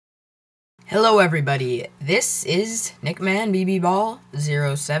Hello everybody, this is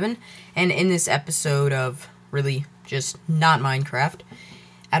NickmanBBBall07, and in this episode of really just not Minecraft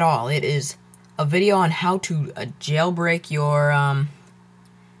at all, it is a video on how to jailbreak your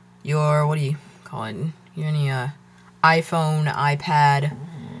what do you call it, any iPhone, iPad.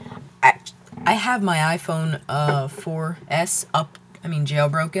 I have my iPhone 4S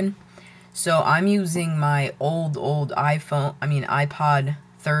jailbroken, so I'm using my old iPod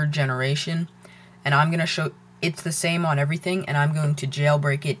 3rd generation, and I'm gonna show it's the same on everything, and I'm going to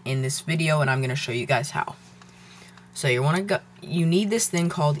jailbreak it in this video, and I'm gonna show you guys how. So you need this thing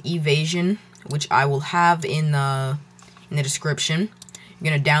called Evasion, which I will have in the description. You're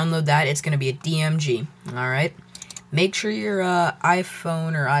gonna download that. It's gonna be a DMG. All right. Make sure your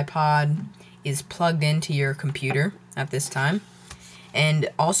iPhone or iPod is plugged into your computer at this time, and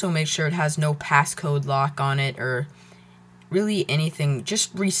also make sure it has no passcode lock on it or really anything.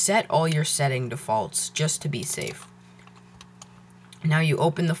 Just reset all your setting defaults just to be safe. Now you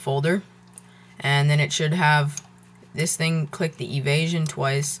open the folder, and then it should have this thing. Click the Evasion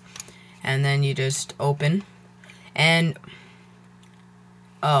twice, and then you just open, and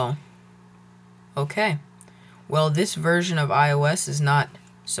oh, okay. Well, this version of iOS is not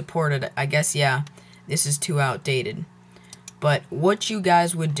supported. I guess, yeah, this is too outdated. But what you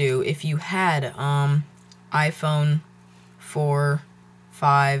guys would do if you had iPhone 4,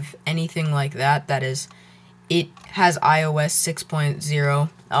 5, anything like that, that is, it has iOS 6.0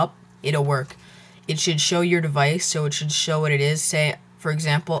 up, it'll work. It should show your device, so it should show what it is. Say, for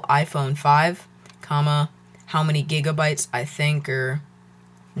example, iPhone 5, comma, how many gigabytes, I think, or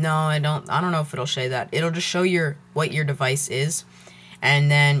no, I don't know if it'll say that. It'll just show what your device is,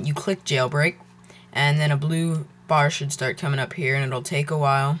 and then you click jailbreak, and then a blue bar should start coming up here, and it'll take a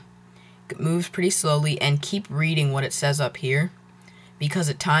while. It moves pretty slowly, and keep reading what it says up here, because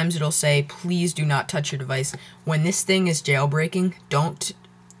at times it'll say, please do not touch your device. When this thing is jailbreaking, don't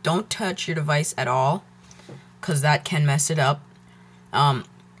touch your device at all, because that can mess it up.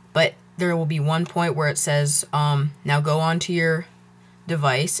 But there will be one point where it says, now go onto your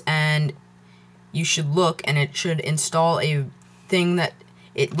device, and you should look, and it should install a thing that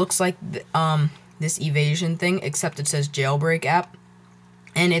it looks like this Evasion thing, except it says jailbreak app,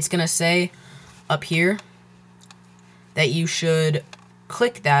 and it's gonna say up here that you should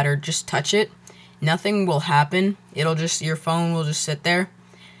click that or just touch it. Nothing will happen. It'll just, your phone will just sit there,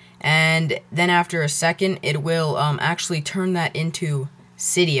 and then after a second it will actually turn that into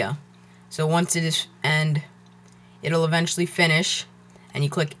Cydia. So once it is, and it'll eventually finish, and you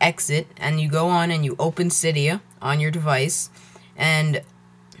click exit, and you go on and you open Cydia on your device, and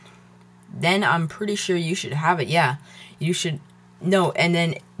then I'm pretty sure you should have it. Yeah, you should. No, and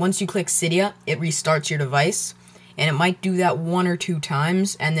then once you click Cydia, it restarts your device, and it might do that 1 or 2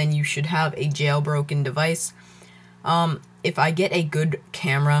 times, and then you should have a jailbroken device. If I get a good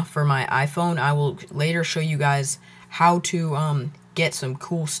camera for my iPhone, I will later show you guys how to get some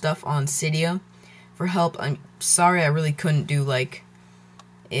cool stuff on Cydia for help. I'm sorry I really couldn't do like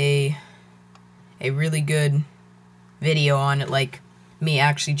a really good video on it, like me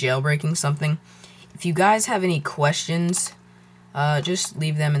actually jailbreaking something. If you guys have any questions, just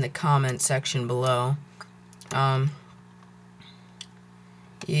leave them in the comment section below.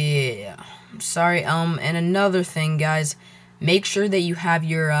 Yeah, sorry. And another thing, guys, make sure that you have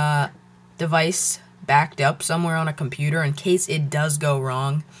your device backed up somewhere on a computer in case it does go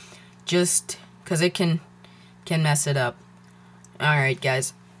wrong, just because it can mess it up. Alright,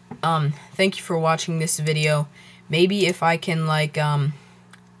 guys, thank you for watching this video. Maybe if I can, like,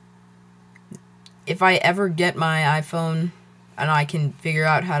 if I ever get my iPhone and I can figure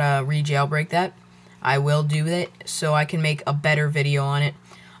out how to re-jailbreak that, I will do that so I can make a better video on it.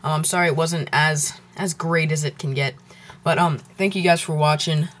 I'm sorry it wasn't as great as it can get, but thank you guys for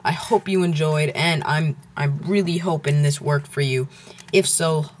watching. I hope you enjoyed, and I'm really hoping this worked for you. If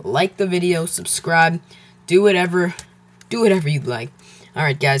so, like the video, subscribe, do whatever you'd like.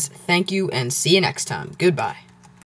 Alright, guys, thank you, and see you next time. Goodbye.